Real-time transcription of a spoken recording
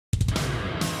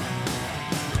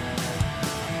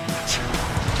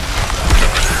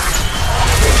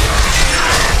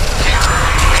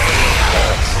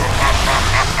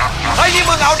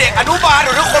มึงเอาเด็กอนุบาล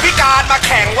หรือคนพิการมาแ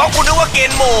ข่งว่าคุณนึกว่าเก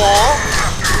ณฑ์หมู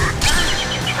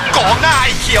กองหน้าไ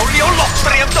อ้เขียวเลี้ยวหลบเต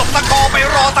รียมจบตะกอไป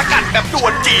รอสกัดแบบด่ว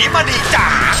นจีมาดีจ๋า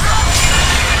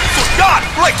สุดยอด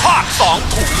กล้วยทอด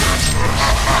2 ถุง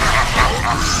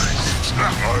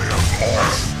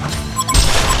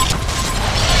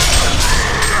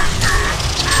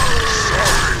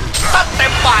ตั้งเต็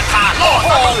มบาทาโล่โ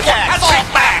อ้แค่สิบ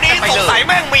แตกนี้สงสัยแ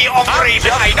ม่งมีองรีเป็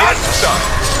นไอดอล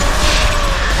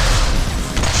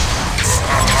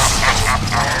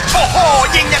โอ้โห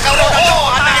ยิงอย่างกับโรนัลโด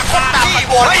อนาคตที่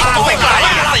โบนตัวไม่ไกล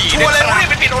ชัวร์เลยรีบ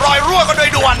ไปปิดรอยรั่วกันโดย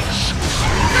ด่วน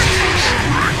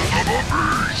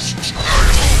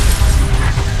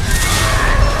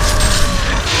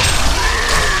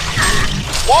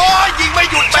โอ้ยยิงไม่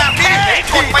หยุดแบบนี้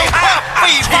กดไป5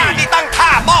 ปีฟ้านี่ตั้งท่า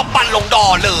มอบบัลลงดอ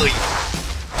เลย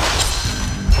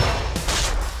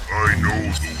I know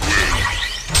the way.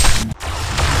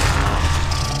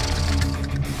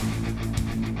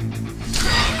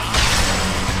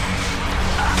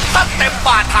 ตั้งเต็มบ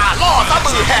าทาล่อซะ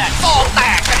มือแหกซองแต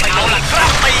กกันไปแล้วล่ะครั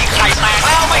บตีไข่แตกแ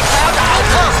ล้วไม่แคล้วจะเอา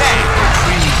เพิ่มแน่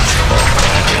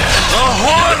The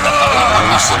HoN!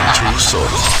 Listen to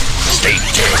son. Stay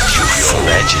dead, you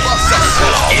legend.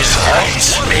 It haunts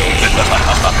me.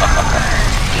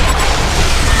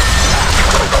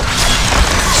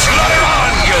 Slaughter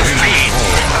on your feet.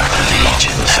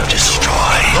 Legions have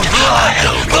destroyed.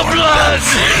 The blood.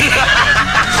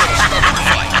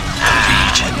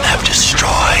 Legion have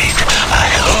destroyed. I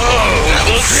have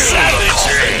the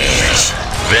savages.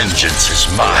 Vengeance is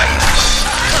mine.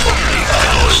 Only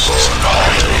ghosts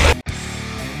haunt.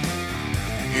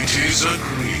 It is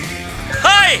agreed. เ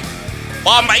ฮ้ยป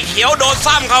อมไอ้เขียวโดน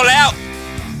ซ้ำเขาแล้ว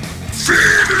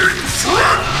Feeling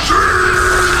frenzy.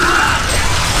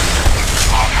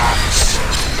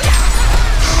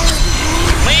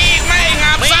 มีอีกไม่ง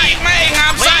ามไส้ไม่งา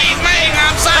มไส้ไม่งา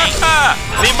มไส้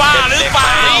นี่บ้าหรือเปล่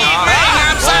าไม่งา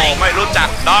มไส้ไม่รู้จัก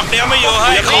ดอกเดียวไม่อยู่เ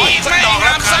ฮ้ยขออีกสักดอกแ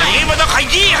ล้วค่ะนี่มันต้องข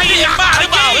ยี้ให้เรียนบ้าหรือ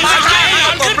เปล่าขยี้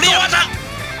มันขึ้นตัวซะ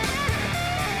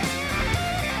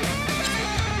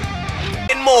เ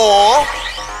ป็นหมู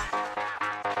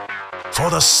For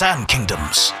the Sand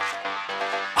Kingdoms,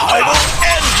 I will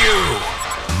end you.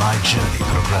 my journey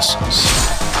progresses.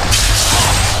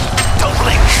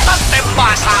 ตั้งเต็มบา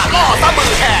ทาล่อซะมื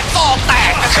อแหกซองแต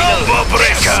กกันไปเลย Combo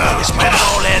breaker. Is when it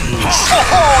all ends. โอ้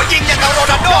โหยิงอย่างกับโร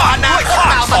นัลโดอนาคต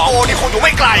ดาวซันโกนี่คงอยู่ไ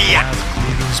ม่ไกลอ่ะ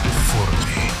Leaders before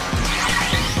me.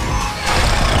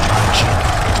 My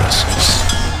journey progresses.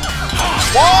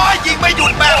 โอ้ยยิงไม่หยุ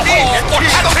ดแบบนี้กด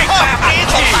แฮตทริกแบบนี้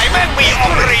สงสัยแม่งมีอ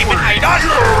งรีเป็นไอดอล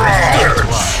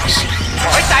Wise.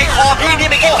 ไว้ใจคอพี่นี่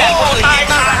ไม่คิดแบบคนอื่นตาย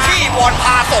มาที่บอลพ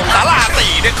าส่งสารา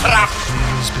4ด้วยครับ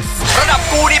ระดับ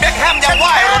กูนี่แบ็คแฮมยังไหว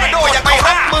โรนัลโดยังไป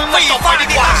รับมึงไม่ตกไปดี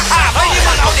กว่าเฮ้ยนี่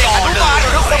มันเอาเด็กอนุบาลหรื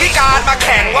อคนพิการมาแ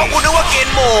ข่งว่ากูนึกว่าเกณ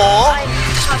ฑ์หมู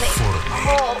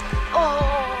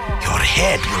Your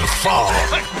head will fall.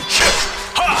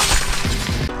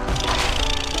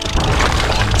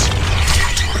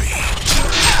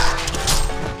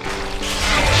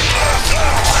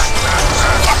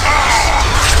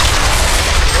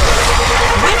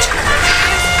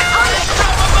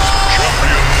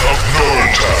 Of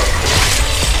Newerth.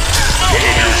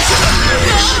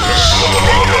 One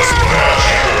of your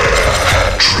friends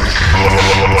hat-trick.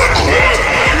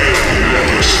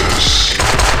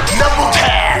 Number 10.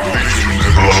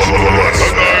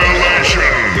 Annihilation.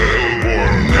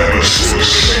 Hellborn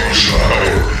nemesis.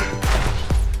 Power.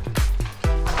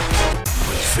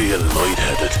 Feel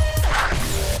lightheaded.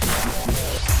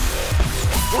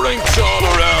 Drinks all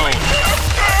around.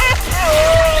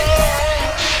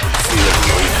 Feel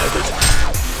lightheaded.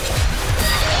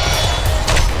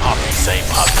 Poppy, same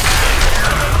poppy.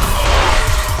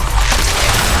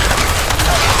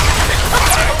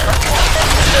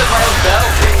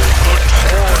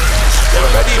 Get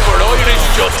ready for Irish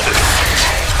justice.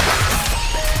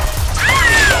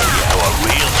 Show you how a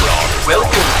real brawler.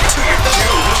 Welcome to your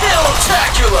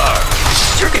Kill-tacular!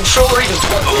 Your controller even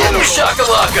Boom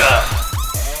shakalaka!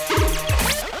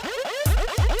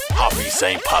 Happy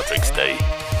St. Patrick's Day.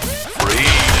 Free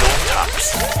love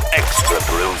taps. Extra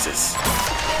bruises.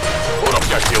 Put up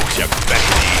your dukes, you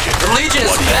Becky Legion. The Legion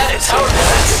is bad at tower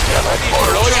defense.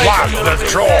 One the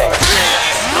draw.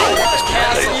 No one's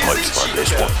gonna play the pipes for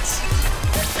this one.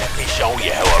 Let me show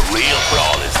you how a real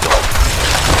brawl is done.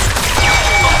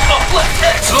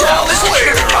 Now this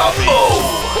clear combo!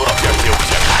 Put up your dukes,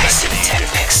 you Nice and 10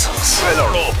 pixels. Feather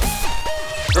up.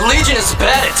 The Legion is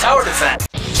bad at tower defense.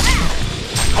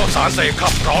 ข้าวสารเสกขั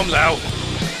บพร้อมแล้ว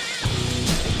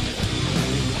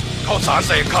ข้าวสารเ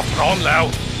สกขับพร้อมแล้ว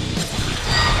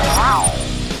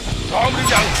พร้อมหรื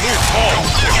อยังลูกพ่อ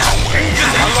อย่า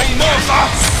ลงโม่ซะ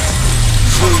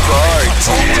ลูกบอย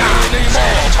ในหม้อ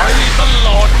ใช้ตล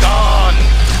อดกาล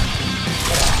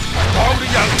พร้อมหรื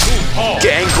อยังลูกพ่อ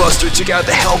Gangbuster took out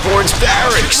the Hellborn's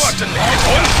barracks. ว่าจะหนีผ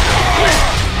ล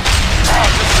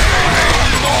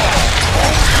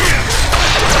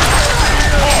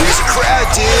There's a crowd,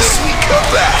 dude. Sweet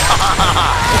comeback.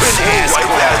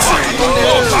 Wipe out some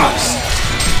moves.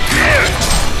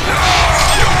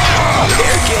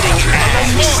 They're getting ass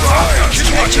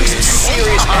catching some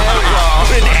serious aggro.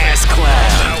 An ass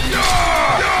clown.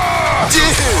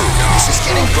 Dude, this is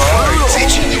getting brutal.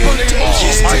 Teaching you what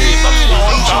dangerous to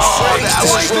Legion friends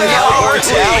destroy Hellborn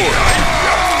Tower.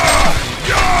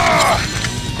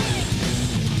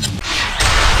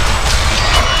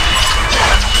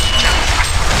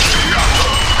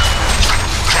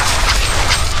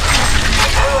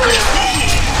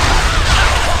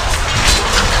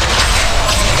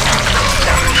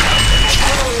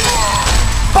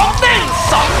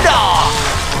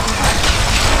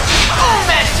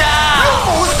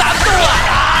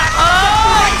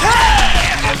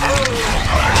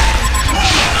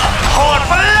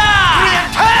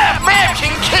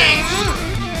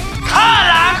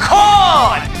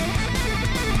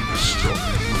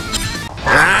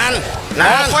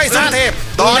ไฟสันเทพ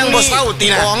ตอน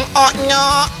นี้ของอ่อนเงา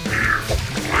ะ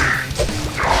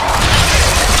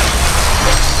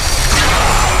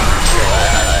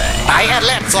ตายแอดแ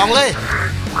ลด2เลย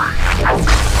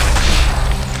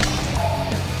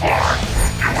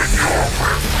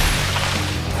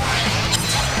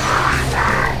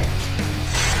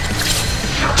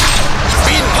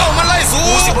ปีนเข้ามาเลยสู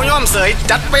สิบย่อมเสย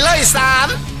จัดไปเลย3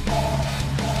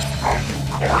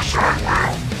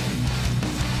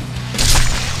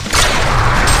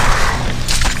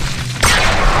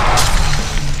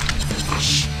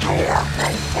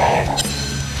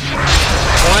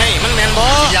โอ้ยมันแมนบอ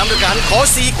ย้ำด้วยกันขอ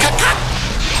สีคัก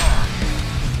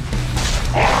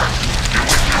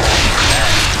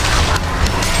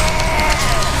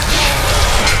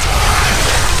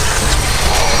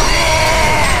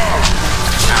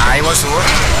ตายวะสัว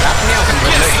รับแนวกันหม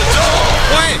ดเลย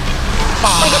โอ้ย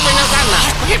มันก็เป็นนักสั้นน่ะ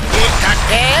เก็บเก็บคักแ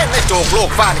ท้ในโจกโลก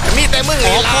ฟ้านี่ก็มีแต่มึง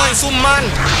นี่ล่ะขอคอยซุ่มมัน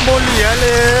โบเหลียเล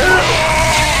ย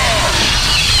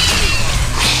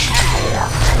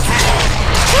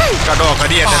กระดอกกระ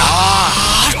เดียดนะ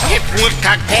เก็บหมุด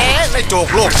คักแท้ในโจก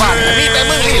โลกฟ้ามีแต่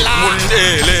มึงนี่ล่ะมุน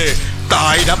เล่ตา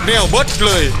ยดับแนวเบิดเ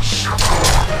ลย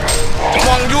ม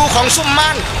องอยู่ของซุ่มมั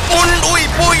นมุนอุ้ย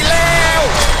ปุยแล้ว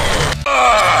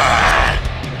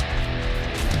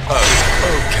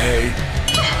Okay.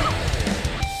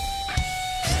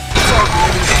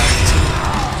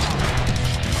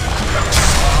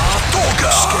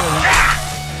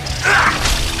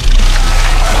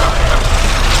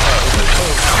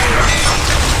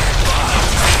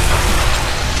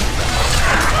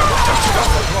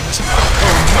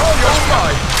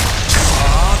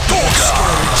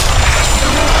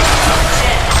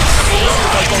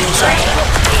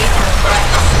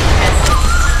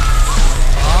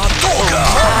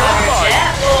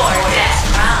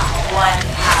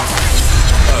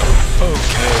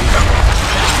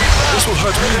 This will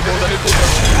hurt me more than it will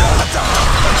hurt you.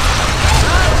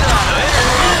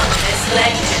 This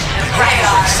legend of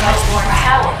Rhaegar has more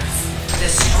powers. The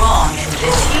strong in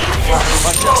this heat is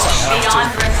destroyed beyond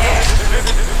repair.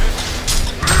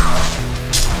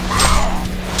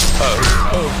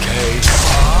 Oh, okay.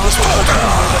 This will hurt me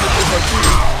more than it will hurt you.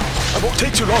 I won't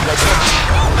take too long, I promise.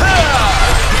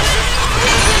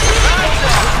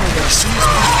 Nobody sees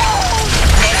me.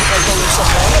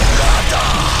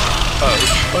 Oh,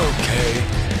 okay.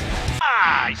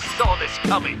 I saw this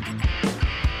coming.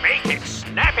 Make it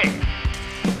snappy.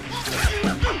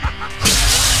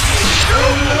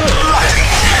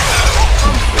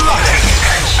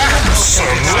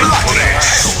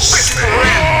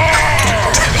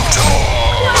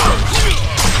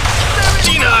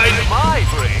 Denied. My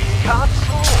brain can't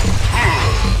solve.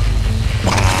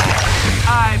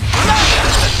 I'm planning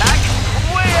an attack.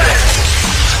 Where?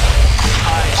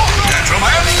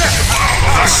 Gentlemen,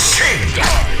 the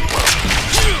kingdom.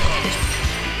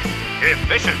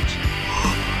 Efficient.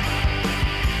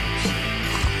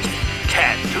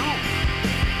 Can do.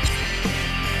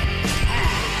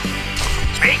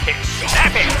 Make it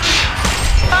snappy.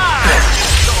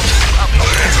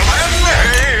 Gentlemen,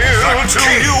 hail to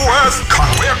Newerth.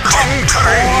 We're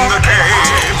conquering the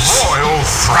game. Royal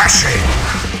thrashing.